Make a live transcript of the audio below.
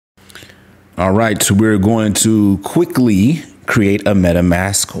All right, so we're going to quickly create a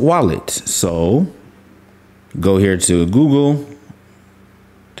MetaMask wallet. So go here to Google. What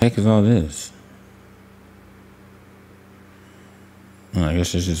the heck is all this? Oh, I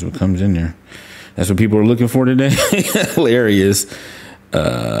guess that's just what comes in there. That's what people are looking for today. Hilarious.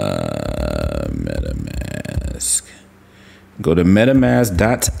 MetaMask. Go to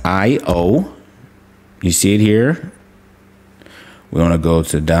metamask.io. You see it here. We want to go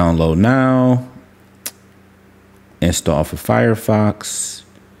to download now. Install for Firefox.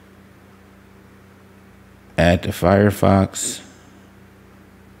 Add to Firefox.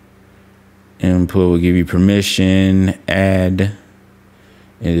 Input will give you permission. Add.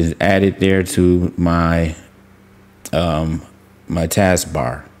 It is added there to my my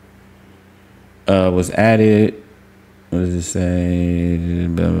taskbar. Was added. What does it say?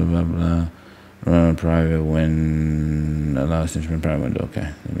 Blah blah blah blah. Run private when allows instrument private window. Okay,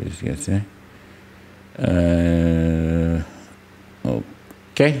 let me just get there.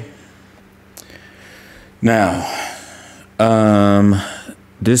 Okay. Now,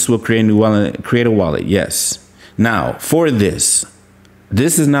 this will create a new wallet. Create a wallet. Yes. Now, for this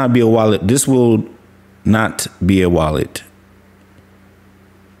is not be a wallet. This will not be a wallet.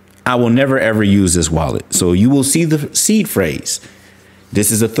 I will never ever use this wallet. So you will see the seed phrase. This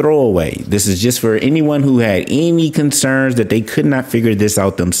is a throwaway. This is just for anyone who had any concerns that they could not figure this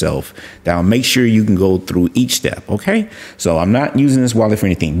out themselves. Now make sure you can go through each step. Okay. So I'm not using this wallet for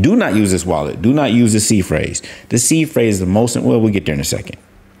anything. Do not use this wallet. Do not use the seed phrase. The seed phrase is the most, well, we'll get there in a second.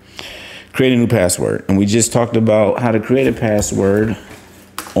 Create a new password. And we just talked about how to create a password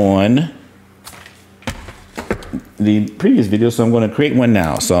on the previous video. So I'm going to create one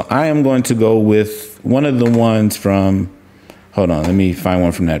now. So I am going to go with one of the ones from, hold on, let me find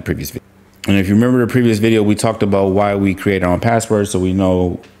one from that previous video. And if you remember the previous video, we talked about why we create our own password. So we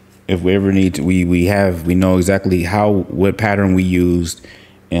know if we ever need to, we know exactly what pattern we used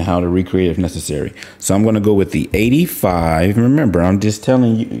and how to recreate if necessary. So I'm going to go with the 85. Remember, I'm just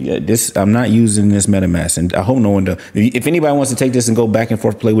telling you this, I'm not using this MetaMask, and I hope no one does. If anybody wants to take this and go back and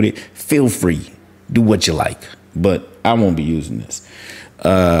forth, play with it, feel free, do what you like, but I won't be using this.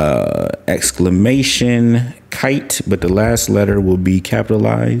 Exclamation kite, but the last letter will be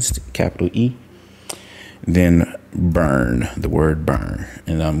capitalized, capital E. Then burn, the word burn.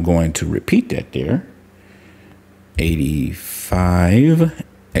 And I'm going to repeat that there. 85,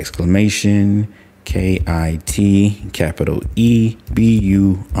 exclamation, K-I-T, capital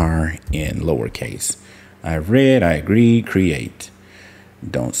E-B-U-R-N, lowercase. I've read, I agree, create.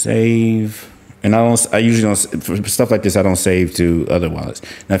 Don't save. And I usually don't, for stuff like this, I don't save to other wallets.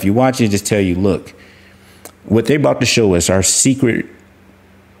 Now, if you watch it, just tell you, look, what they're about to show us, our secret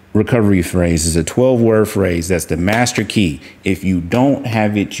recovery phrase is a 12-word phrase. That's the master key. If you don't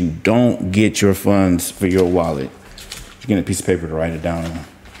have it, you don't get your funds for your wallet. You get a piece of paper to write it down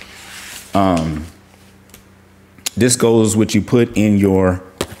on. This goes what you put in your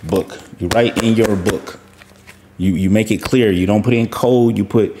book. You write in your book. You make it clear. You don't put in code. You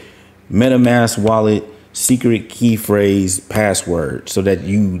put MetaMask wallet, secret key phrase, password, so that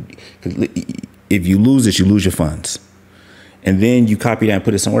if you lose it, you lose your funds. And then you copy that and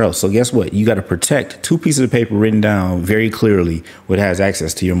put it somewhere else. So guess what? You got to protect 2 pieces of paper written down very clearly what has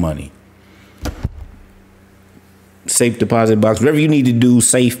access to your money. Safe deposit box, whatever you need to do,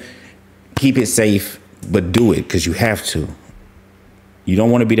 safe, keep it safe, but do it because you have to. You don't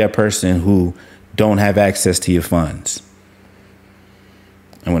want to be that person who don't have access to your funds.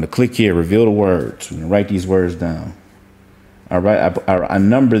 I'm going to click here, reveal the words. I'm going to write these words down. All right, I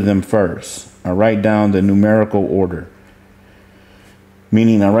number them first. I write down the numerical order,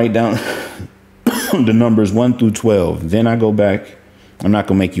 meaning I write down the numbers 1 through 12. Then I go back. I'm not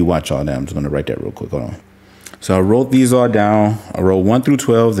going to make you watch all that. I'm just going to write that real quick. Hold on. So I wrote these all down. I wrote 1 through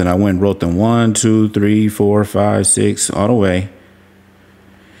 12. Then I went and wrote them 1, 2, 3, 4, 5, 6, all the way.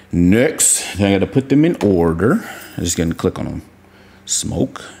 Next, I got to put them in order. I'm just going to click on them.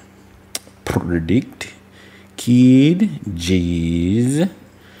 Smoke, predict, kid, G's,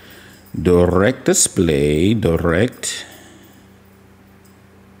 direct display, direct.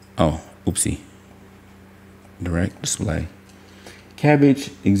 Oh, oopsie. Direct display.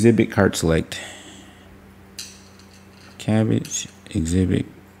 Cabbage, exhibit, cart select. Cabbage, exhibit,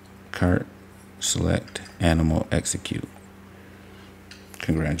 cart select, animal, execute.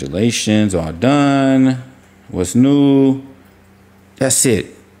 Congratulations, all done. What's new? That's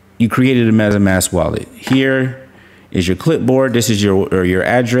it. You created a MetaMask wallet. Here is your clipboard. This is your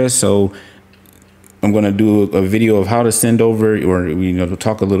address. So I'm going to do a video of how to send over, or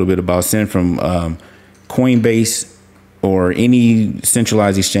talk a little bit about send from Coinbase or any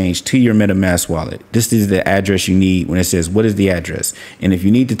centralized exchange to your MetaMask wallet. This is the address you need when it says, what is the address? And if you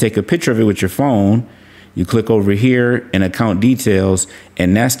need to take a picture of it with your phone, you click over here in account details,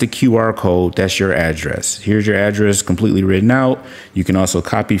 and that's the QR code. That's your address. Here's your address completely written out. You can also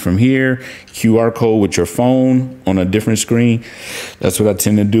copy from here, QR code with your phone on a different screen. That's what I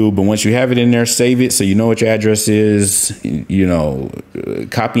tend to do. But once you have it in there, save it so you know what your address is. You know,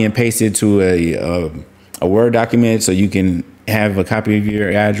 copy and paste it to a Word document so you can have a copy of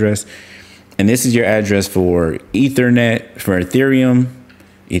your address. And this is your address for Ethernet, for Ethereum,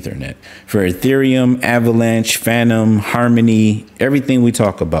 Avalanche, Phantom, Harmony, everything we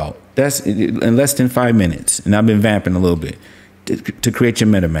talk about. That's in less than 5 minutes. And I've been vamping a little bit to create your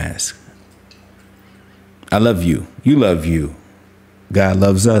MetaMask. I love you. You love you. God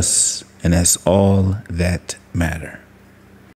loves us. And that's all that matters.